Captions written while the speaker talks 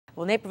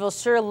Well, Naperville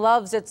sure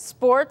loves its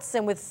sports,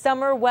 and with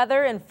summer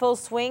weather in full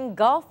swing,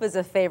 golf is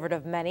a favorite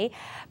of many.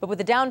 But with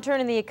the downturn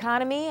in the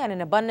economy and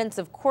an abundance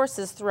of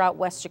courses throughout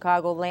West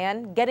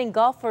Chicagoland, getting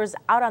golfers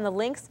out on the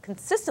links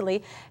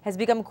consistently has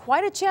become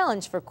quite a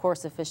challenge for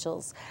course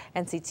officials.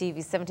 NCTV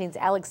 17's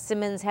Alex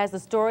Symonds has the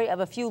story of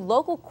a few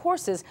local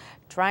courses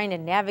trying to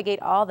navigate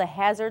all the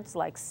hazards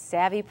like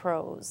savvy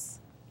pros.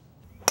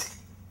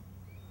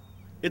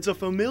 It's a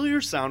familiar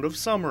sound of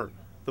summer.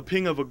 The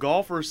ping of a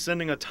golfer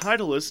sending a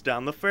Titleist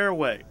down the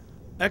fairway.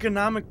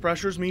 Economic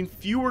pressures mean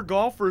fewer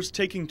golfers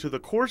taking to the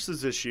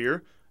courses this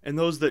year, and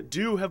those that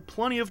do have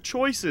plenty of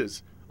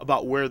choices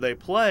about where they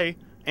play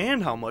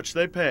and how much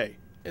they pay.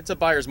 It's a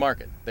buyer's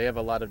market. They have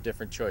a lot of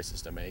different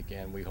choices to make,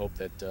 and we hope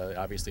that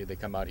obviously they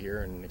come out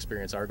here and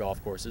experience our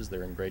golf courses.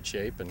 They're in great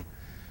shape, and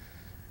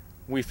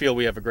we feel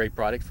we have a great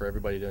product for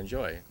everybody to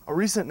enjoy. A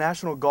recent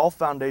National Golf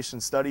Foundation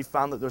study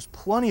found that there's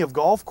plenty of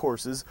golf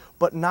courses,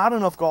 but not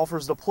enough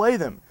golfers to play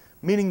them,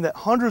 meaning that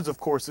hundreds of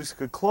courses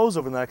could close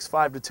over the next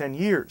 5 to 10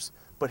 years.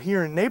 But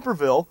here in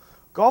Naperville,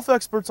 golf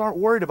experts aren't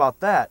worried about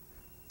that.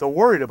 They're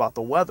worried about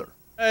the weather.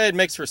 It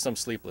makes for some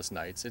sleepless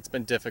nights. It's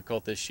been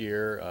difficult this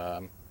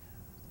year.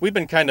 We've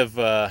been kind of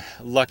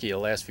lucky the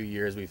last few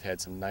years. We've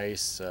had some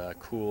nice,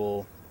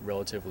 cool,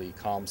 relatively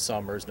calm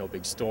summers, no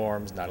big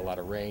storms, not a lot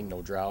of rain,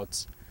 no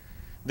droughts.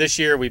 This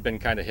year we've been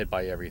kind of hit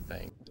by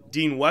everything.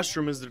 Dean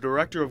Westrom is the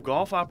director of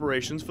golf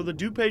operations for the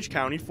DuPage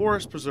County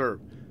Forest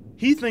Preserve.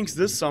 He thinks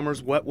this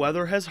summer's wet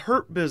weather has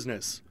hurt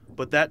business,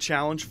 but that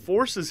challenge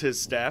forces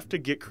his staff to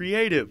get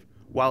creative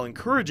while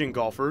encouraging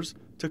golfers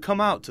to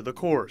come out to the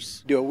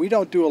course. We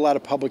don't do a lot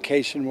of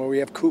publication where we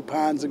have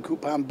coupons and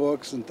coupon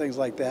books and things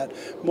like that.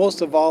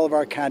 Most of all of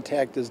our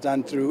contact is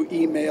done through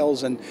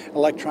emails and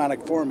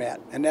electronic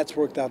format, and that's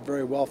worked out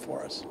very well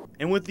for us.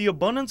 And with the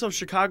abundance of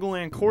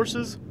Chicagoland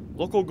courses,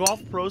 local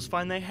golf pros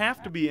find they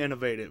have to be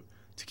innovative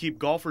to keep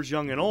golfers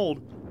young and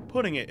old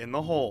putting it in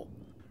the hole.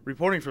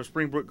 Reporting from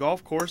Springbrook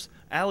Golf Course,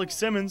 Alex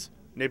Symonds,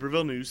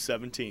 Naperville News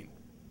 17.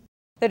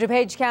 The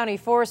DuPage County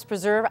Forest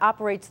Preserve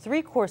operates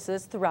 3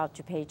 courses throughout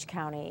DuPage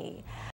County.